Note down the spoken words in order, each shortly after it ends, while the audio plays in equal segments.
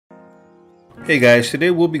Hey guys,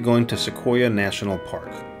 today we'll be going to Sequoia National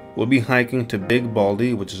Park. We'll be hiking to Big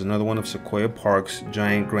Baldy, which is another one of Sequoia Park's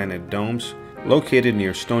giant granite domes, located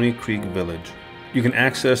near Stony Creek Village. You can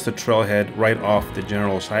access the trailhead right off the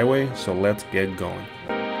General's Highway, so let's get going.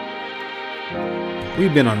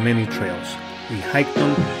 We've been on many trails. We hike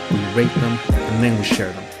them, we rate them, and then we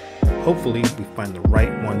share them. Hopefully we find the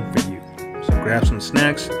right one for you. So grab some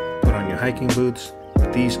snacks, put on your hiking boots.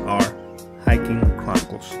 These are Hiking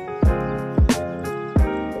Chronicles.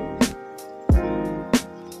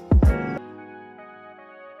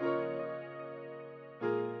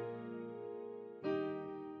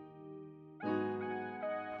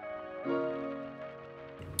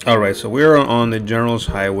 Alright, so we're on the General's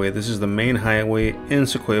Highway. This is the main highway in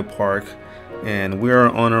Sequoia Park, and we're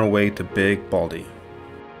on our way to Big Baldy.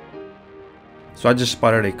 So I just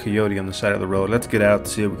spotted a coyote on the side of the road. Let's get out and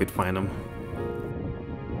see if we could find him.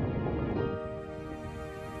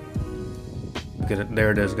 Look at it, there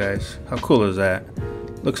it is, guys. How cool is that?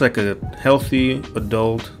 Looks like a healthy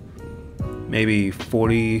adult, maybe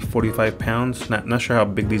 40-45 pounds. Not sure how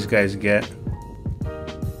big these guys get.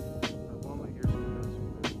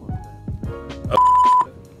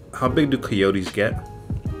 How big do coyotes get?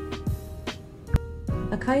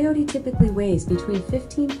 A coyote typically weighs between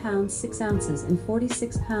 15 pounds 6 ounces and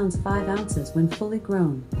 46 pounds 5 ounces when fully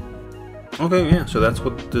grown. Okay, yeah, so that's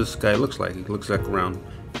what this guy looks like. He looks like around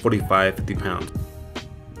 45-50 pounds.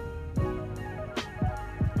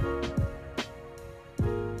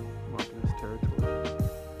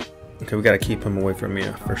 Okay, we gotta keep him away from me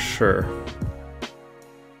for sure.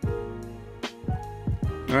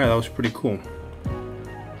 Alright, that was pretty cool.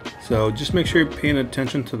 So just make sure you're paying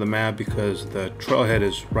attention to the map because the trailhead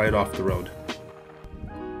is right off the road.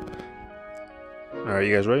 Alright,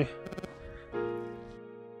 you guys ready?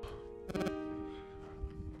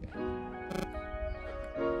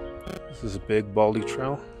 This is a Big Baldy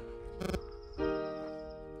trail.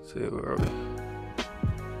 Let's see, where are we?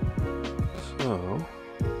 So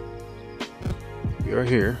we are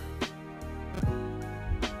here.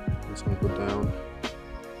 Let's go down.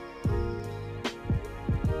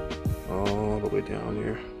 All the way down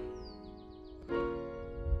here,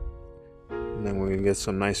 and then we're gonna get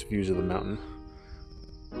some nice views of the mountain.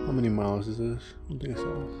 How many miles is this? I don't think it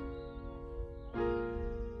says.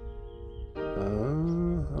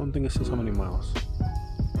 I don't think it says how many miles.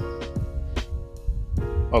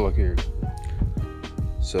 Oh, look here.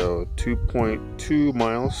 So 2.2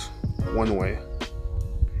 miles one way.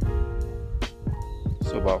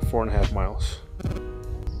 So about 4.5 miles.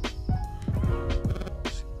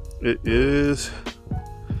 It is,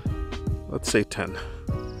 let's say 10.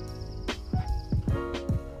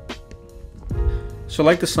 So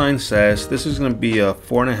like the sign says, this is going to be a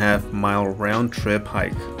 4.5 mile round trip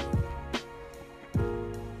hike.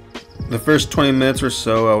 The first 20 minutes or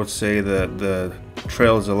so, I would say that the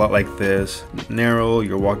trail is a lot like this. Narrow,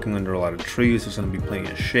 you're walking under a lot of trees, there's going to be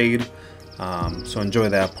plenty of shade. So enjoy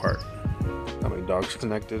that part. How many dogs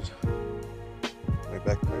connected? My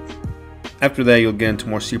backpack. After that, you'll get into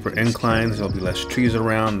more steeper inclines. There'll be less trees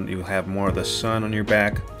around. You'll have more of the sun on your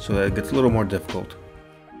back, so that it gets a little more difficult.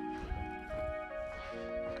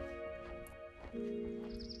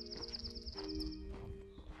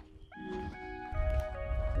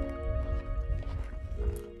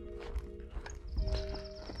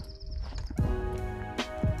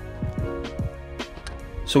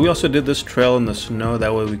 So we also did this trail in the snow.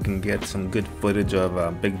 That way we can get some good footage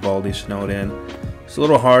of Big Baldy snowed in. It's a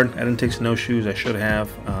little hard. I didn't take snowshoes. I should have.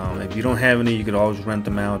 If you don't have any, you could always rent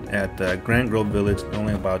them out at Grand Grove Village.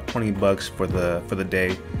 Only about 20 bucks for the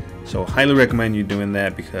day. So highly recommend you doing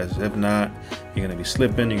that because if not, you're gonna be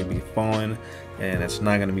slipping, you're gonna be falling, and it's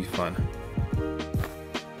not gonna be fun.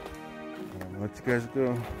 I'll let you guys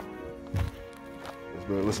go. Let's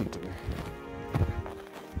go listen to me.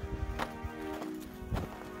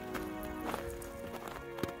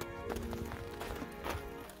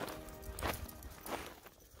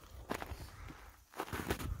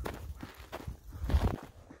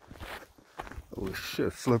 Holy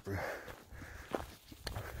shit, slippery.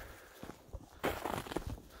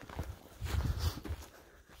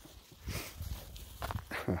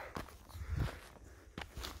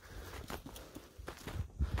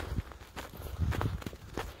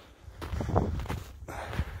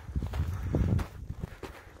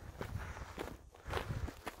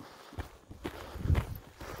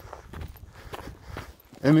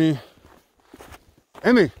 Emmy.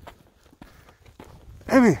 Emmy.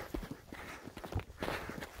 Emmy.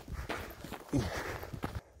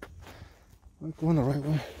 I'm going the right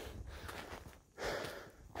way.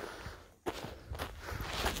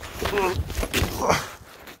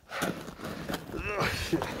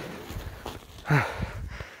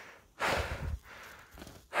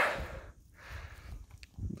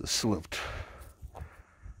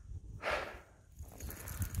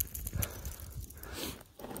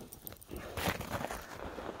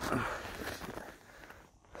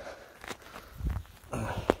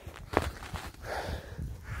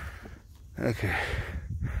 Okay.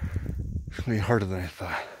 It's gonna be harder than I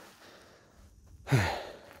thought.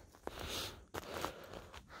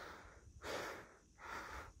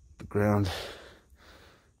 The ground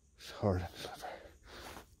is hard.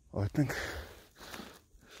 Oh, I think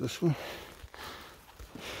it's this one.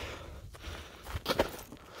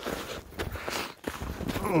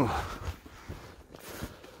 Oh.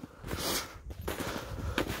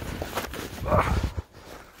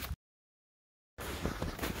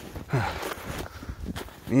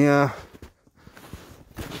 Yeah.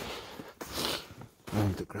 I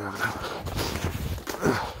need to grab it.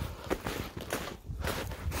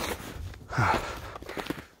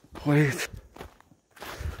 Wait.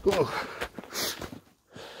 Oh.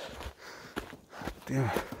 Damn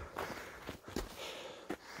it.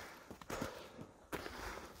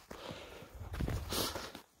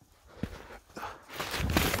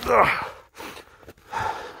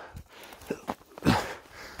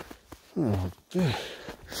 Oh, dude.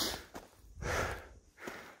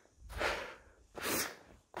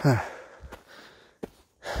 I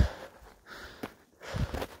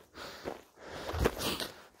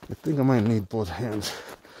think I might need both hands.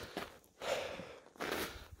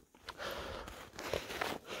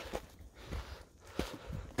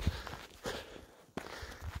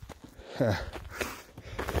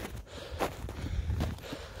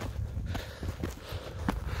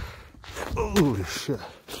 Oh shit.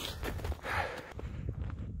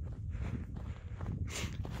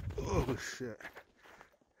 Oh shit.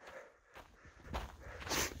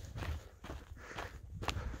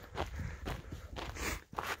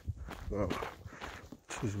 Oh,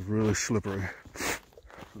 this is really slippery.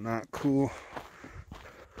 Not cool.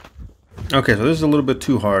 Okay, so this is a little bit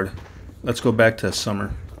too hard. Let's go back to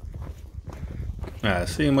summer.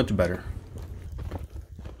 See, much better.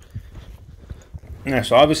 Yeah,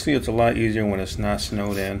 so obviously it's a lot easier when it's not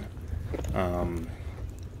snowed in.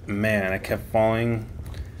 Man, I kept falling.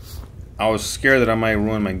 I was scared that I might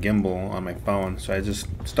ruin my gimbal on my phone, so I just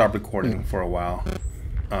stopped recording for a while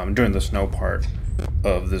during the snow part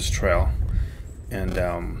of this trail.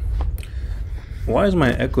 And why is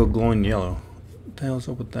my echo glowing yellow? What the hell's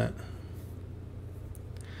up with that?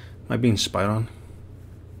 Am I being spied on?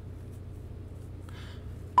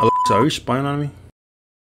 Alexa, are you spying on me?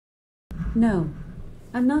 No,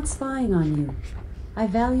 I'm not spying on you. I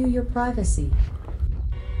value your privacy.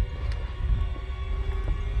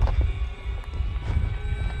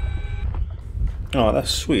 Oh, that's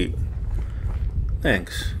sweet.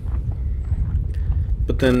 Thanks.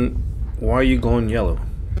 But then, why are you going yellow?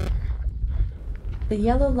 The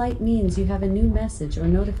yellow light means you have a new message or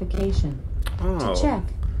notification. Oh. To check,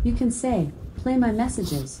 you can say, play my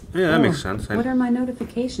messages. Yeah, that makes sense. What are my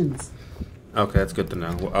notifications? Okay, that's good to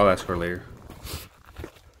know. Well, I'll ask her later.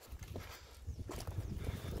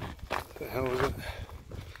 What the hell is it?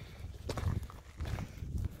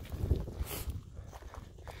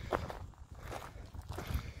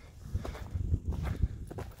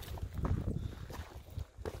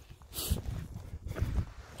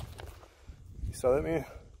 You saw that, man?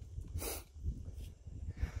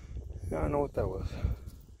 Yeah, I don't know what that was.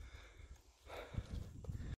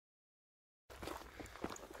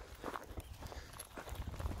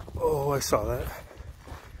 Oh, I saw that.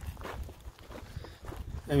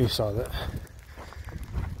 And you saw that.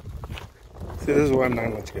 See, this is why I'm not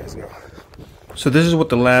gonna let you guys go. So this is what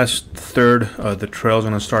the last third of the trail is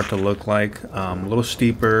gonna start to look like. A little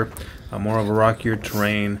steeper, more of a rockier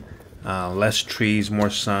terrain, less trees, more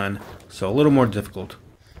sun, so a little more difficult.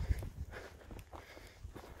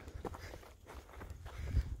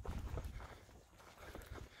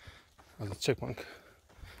 There's a chipmunk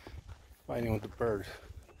fighting with the bird.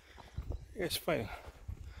 It's fighting.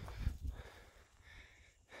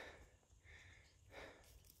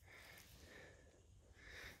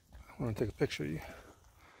 I want to take a picture of you.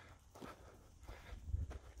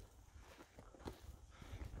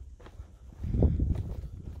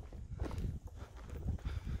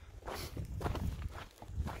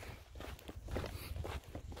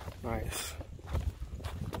 Nice.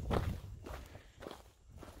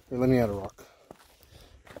 Here, let me add a rock.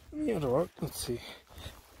 Let me add a rock. Let's see.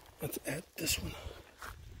 Let's add this one.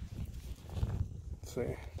 Let's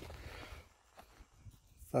see.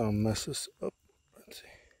 That'll mess this up. Let's see.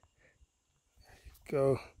 There you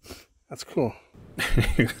go. That's cool.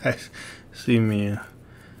 You guys see Mia.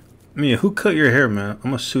 Mia, who cut your hair, man?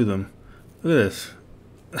 I'm gonna sue them. Look at this.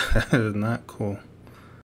 That is not cool.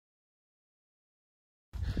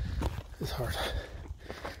 It's hard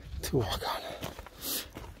to walk on.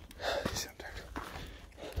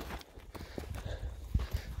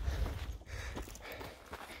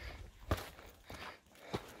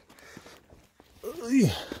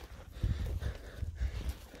 Baldy.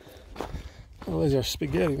 Oh, there's our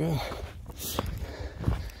spaghetti, man.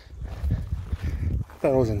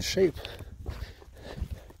 Thought I was in shape.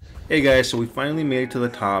 Hey guys, so we finally made it to the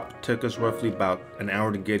top. It took us roughly about an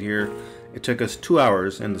hour to get here. It took us 2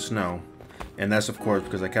 hours in the snow, and that's of course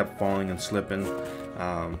because I kept falling and slipping.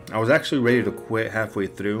 I was actually ready to quit halfway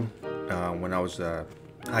through when I was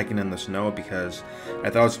hiking in the snow because I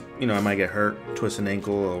thought I might get hurt, twist an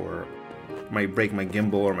ankle, or might break my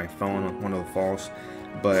gimbal or my phone on one of the falls.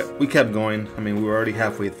 But we kept going. I mean, we were already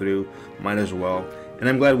halfway through, might as well. And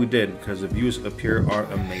I'm glad we did because the views up here are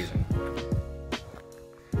amazing.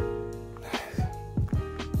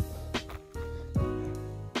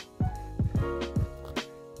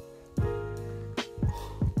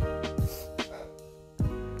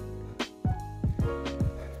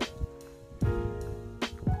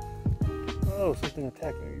 Oh, something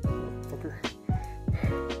attacked me, you motherfucker.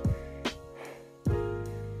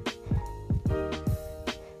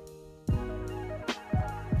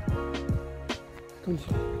 Come on.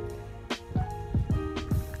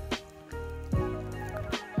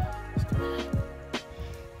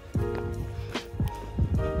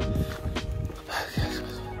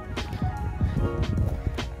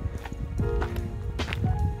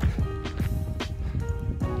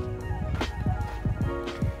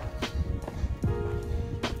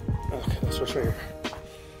 Okay, that's what's right here.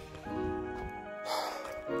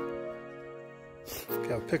 Okay,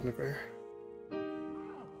 have a picnic right here.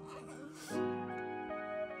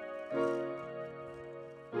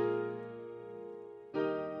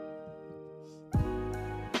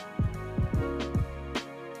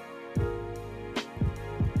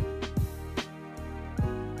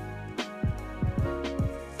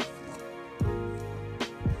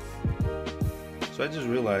 So I just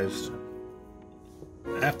realized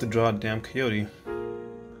I have to draw a damn coyote.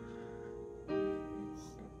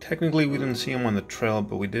 Technically we didn't see him on the trail,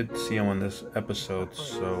 but we did see him on this episode,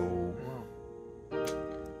 so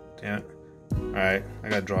damn it. Alright, I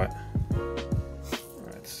gotta draw it.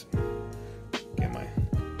 Alright, let's see. Get my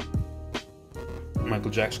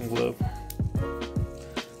Michael Jackson glove.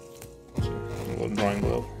 So, a little drawing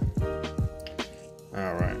glove.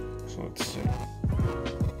 Alright, so let's see.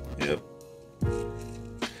 Yep.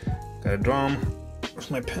 Gotta draw him. Where's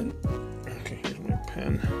my pen? Okay, here's my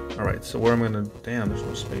pen. Alright, so where am I gonna... Damn, there's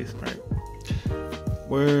no space. Alright.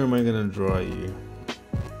 Where am I gonna draw you?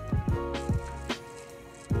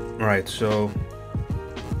 Alright, so...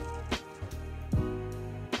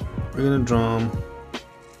 we're gonna draw him...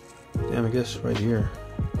 Damn, I guess right here.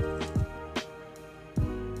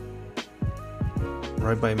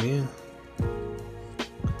 Right by me?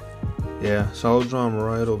 Yeah, so I'll draw him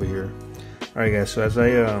right over here. Alright guys, so as I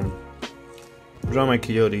draw my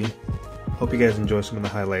coyote, hope you guys enjoy some of the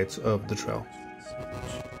highlights of the trail.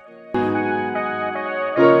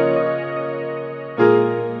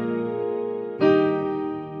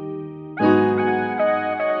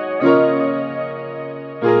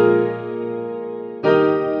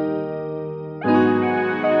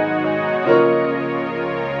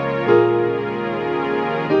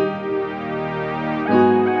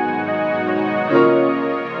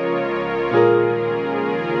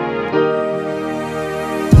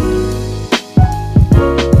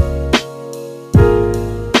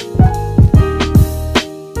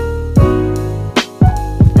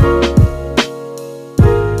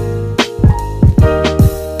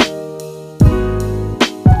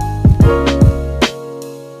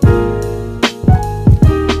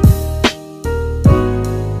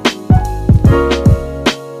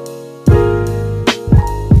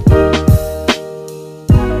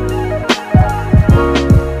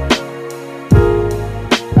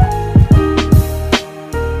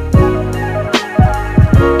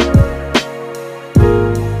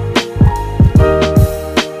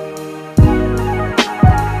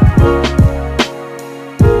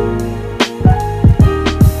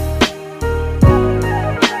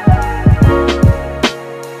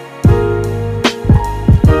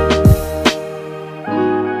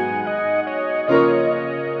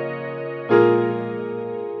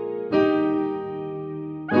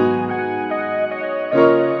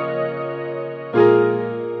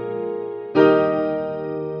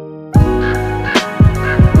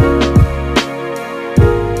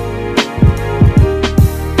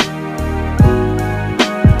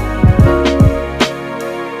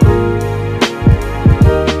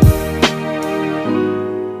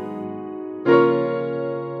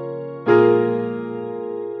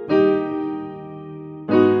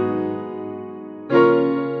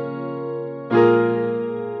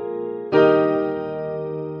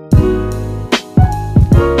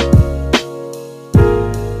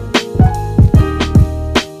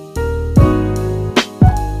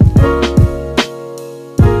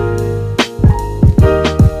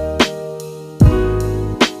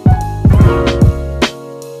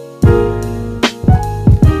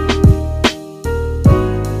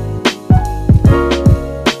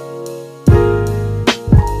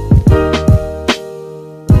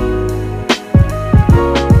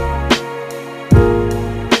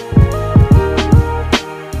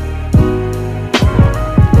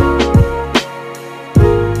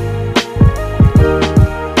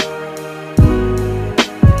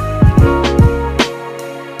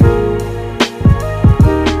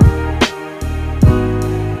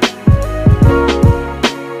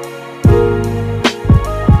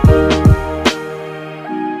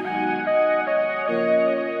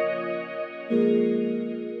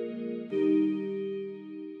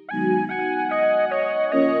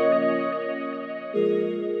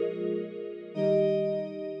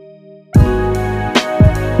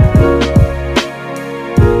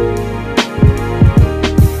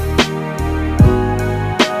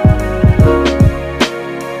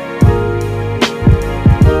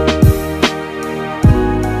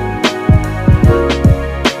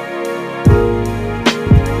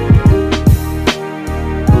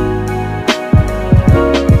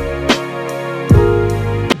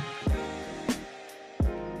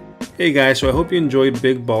 Hey guys, so I hope you enjoyed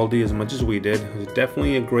Big Baldy as much as we did. It was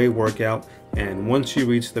definitely a great workout, and once you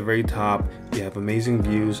reach the very top, you have amazing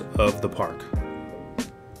views of the park.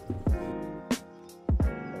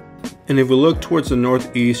 And if we look towards the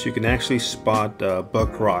northeast, you can actually spot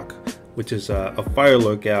Buck Rock, which is a fire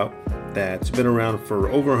lookout that's been around for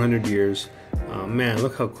over 100 years. Man,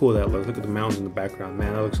 look how cool that looks. Look at the mountains in the background.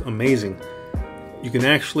 Man, that looks amazing. You can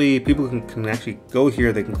actually, people can actually go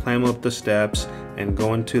here. They can climb up the steps and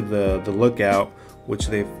go into the lookout, which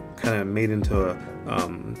they've kind of made into a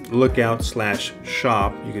lookout slash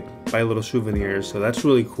shop. You could buy little souvenirs, so that's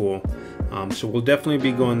really cool. So we'll definitely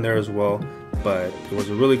be going there as well. But it was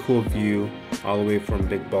a really cool view all the way from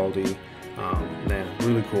Big Baldy. Man,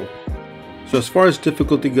 really cool. So as far as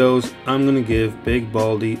difficulty goes, I'm gonna give Big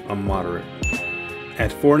Baldy a moderate.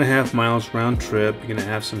 At 4.5 miles round trip, you're gonna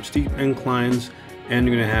have some steep inclines, and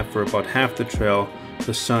you're gonna have, for about half the trail,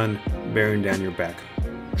 the sun bearing down your back.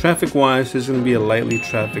 Traffic wise, this is gonna be a lightly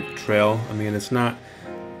trafficked trail. I mean, it's not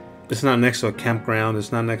next to a campground.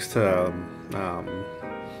 It's not next to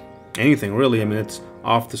anything really. I mean, it's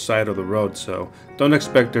off the side of the road, so don't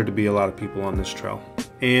expect there to be a lot of people on this trail.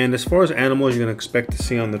 And as far as animals you're gonna expect to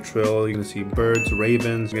see on the trail, you're gonna see birds,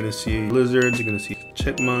 ravens, you're gonna see lizards, you're gonna see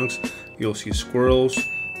chipmunks, you'll see squirrels.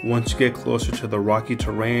 Once you get closer to the rocky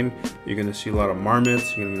terrain, you're gonna see a lot of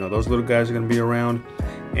marmots. You know, those little guys are gonna be around.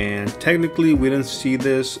 And technically we didn't see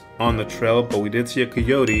this on the trail, but we did see a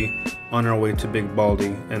coyote on our way to Big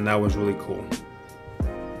Baldy, and that was really cool.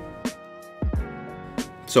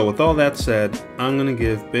 So with all that said, I'm gonna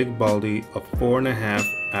give Big Baldy a 4.5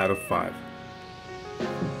 out of 5.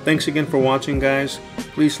 Thanks again for watching, guys.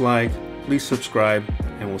 Please like, please subscribe,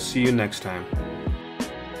 and we'll see you next time.